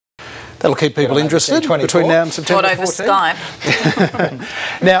That'll keep people interested between now and September 14th. Not over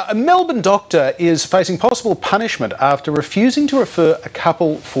Skype. Now, a Melbourne doctor is facing possible punishment after refusing to refer a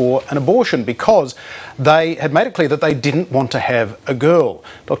couple for an abortion because they had made it clear that they didn't want to have a girl.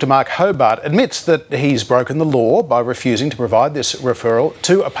 Dr. Mark Hobart admits that he's broken the law by refusing to provide this referral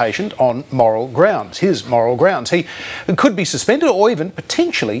to a patient on moral grounds, his moral grounds. He could be suspended or even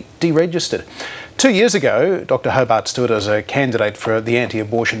potentially deregistered. 2 years ago, Dr. Hobart stood as a candidate for the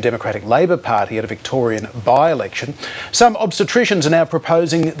anti-abortion Democratic Labor Party at a Victorian by-election. Some obstetricians are now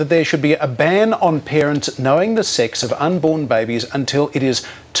proposing that there should be a ban on parents knowing the sex of unborn babies until it is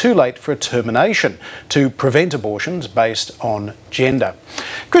too late for a termination to prevent abortions based on gender.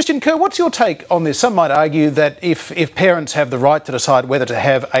 Christian Kerr, what's your take on this? Some might argue that if parents have the right to decide whether to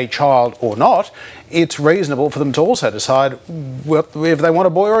have a child or not, it's reasonable for them to also decide if they want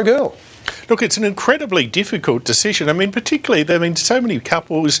a boy or a girl. Look, it's an incredibly difficult decision. I mean, particularly, so many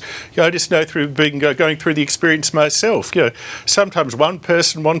couples, I just know through going through the experience myself, sometimes one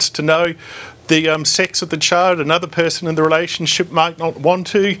person wants to know the sex of the child, another person in the relationship might not want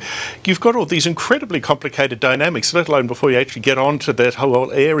to. You've got all these incredibly complicated dynamics, let alone before you actually get onto that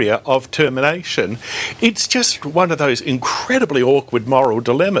whole area of termination. It's just one of those incredibly awkward moral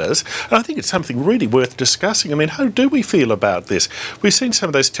dilemmas, and I think it's something really worth discussing. I mean, how do we feel about this? We've seen some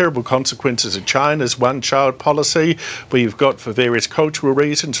of those terrible consequences of China's one-child policy, where you've got, for various cultural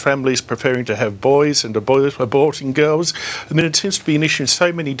reasons, families preferring to have boys and aborting girls. I mean, it seems to be an issue in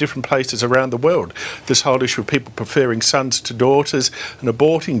so many different places around the world, this whole issue of people preferring sons to daughters and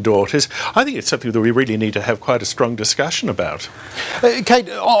aborting daughters. I think it's something that we really need to have quite a strong discussion about. Cate,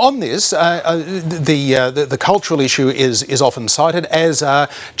 on this, the cultural issue is often cited as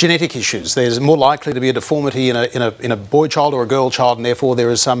genetic issues. There's more likely to be a deformity in a boy child or a girl child, and therefore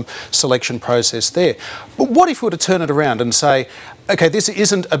there is some selection process there. But what if we were to turn it around and say, OK, this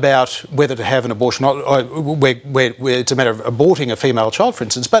isn't about whether to have an abortion or where it's a matter of aborting a female child, for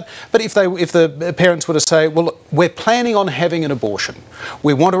instance, but if the parents were to say, well, we're planning on having an abortion,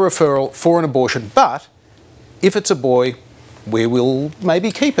 we want a referral for an abortion, but if it's a boy, we will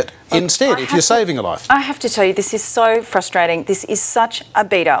maybe keep it instead if you're saving a life. I have to tell you, this is so frustrating. This is such a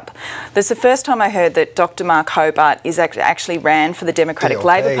beat-up. This is the first time I heard that Dr. Mark Hobart actually ran for the Democratic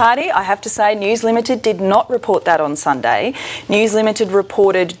Labor Party. I have to say, News Limited did not report that on Sunday. News Limited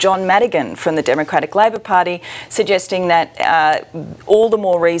reported John Madigan from the Democratic Labor Party suggesting that all the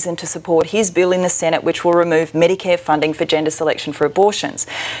more reason to support his bill in the Senate, which will remove Medicare funding for gender selection for abortions.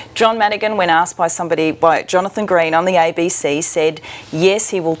 John Madigan, when asked by Jonathan Green on the ABC, said yes,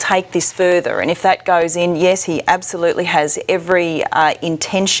 he will take this further, and if that goes in, yes, he absolutely has every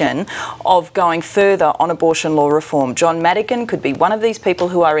intention of going further on abortion law reform. John Madigan could be one of these people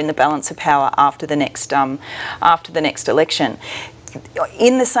who are in the balance of power after the next election.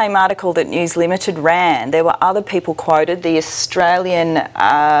 In the same article that News Limited ran, there were other people quoted, the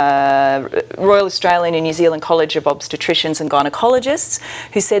Royal Australian and New Zealand College of Obstetricians and Gynecologists,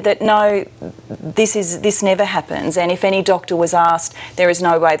 who said that no, this never happens, and if any doctor was asked, there is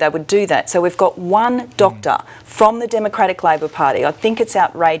no way they would do that. So we've got one doctor from the Democratic Labor Party, I think it's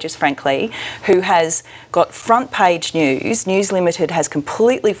outrageous, frankly, who has got front page news. News Limited has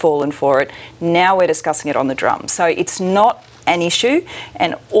completely fallen for it. Now we're discussing it on the drum. So it's not an issue,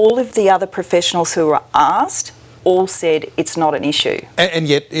 and all of the other professionals who were asked all said it's not an issue. And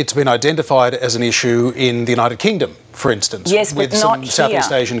yet it's been identified as an issue in the United Kingdom, for instance, yes, with but some not Southeast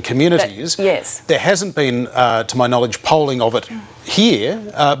here. Asian communities. Yes. There hasn't been, to my knowledge, polling of it here,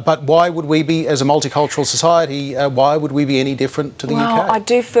 but why would we be, as a multicultural society, why would we be any different to the UK? Well, I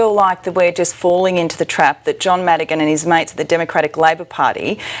do feel like that we're just falling into the trap that John Madigan and his mates at the Democratic Labor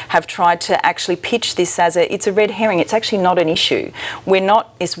Party have tried to actually pitch this as it's a red herring. It's actually not an issue.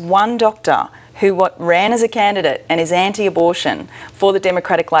 It's one doctor who ran as a candidate and is anti-abortion for the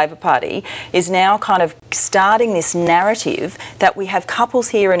Democratic Labor Party, is now kind of starting this narrative that we have couples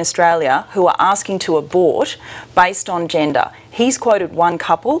here in Australia who are asking to abort based on gender. He's quoted one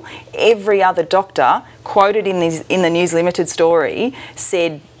couple. Every other doctor quoted in the News Limited story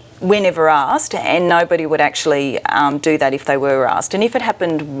said, we're never asked, and nobody would actually do that if they were asked. And if it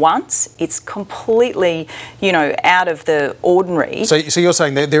happened once, it's completely, out of the ordinary. So you're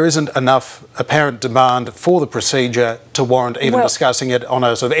saying that there isn't enough apparent demand for the procedure to warrant even discussing it on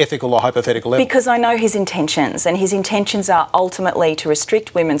a sort of ethical or hypothetical level? Because I know his intentions, and his intentions are ultimately to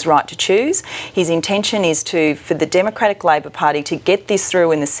restrict women's right to choose. His intention is for the Democratic Labor Party to get this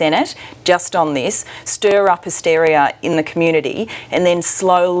through in the Senate, just on this, stir up hysteria in the community, and then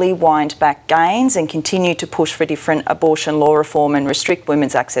slowly deliberately wind back gains and continue to push for different abortion law reform and restrict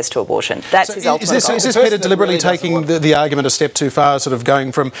women's access to abortion. That's his ultimate goal. Is this Peter deliberately taking the argument a step too far, sort of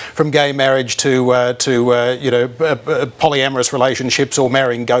going from gay marriage to polyamorous relationships or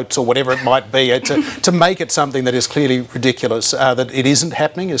marrying goats or whatever it might be, to make it something that is clearly ridiculous, that it isn't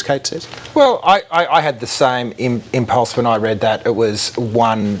happening, as Cate says? Well, I had the same impulse when I read that. It was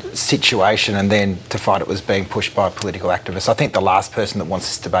one situation and then to find it was being pushed by political activists. I think the last person that wants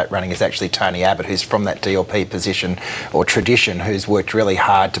this debate running is actually Tony Abbott, who's from that DLP position or tradition, who's worked really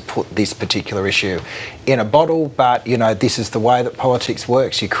hard to put this particular issue in a bottle. But, you know, this is the way that politics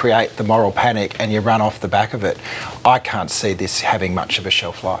works. You create the moral panic and you run off the back of it. I can't see this having much of a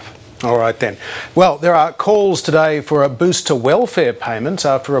shelf life. All right then. Well, there are calls today for a boost to welfare payments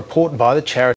after a report by the charity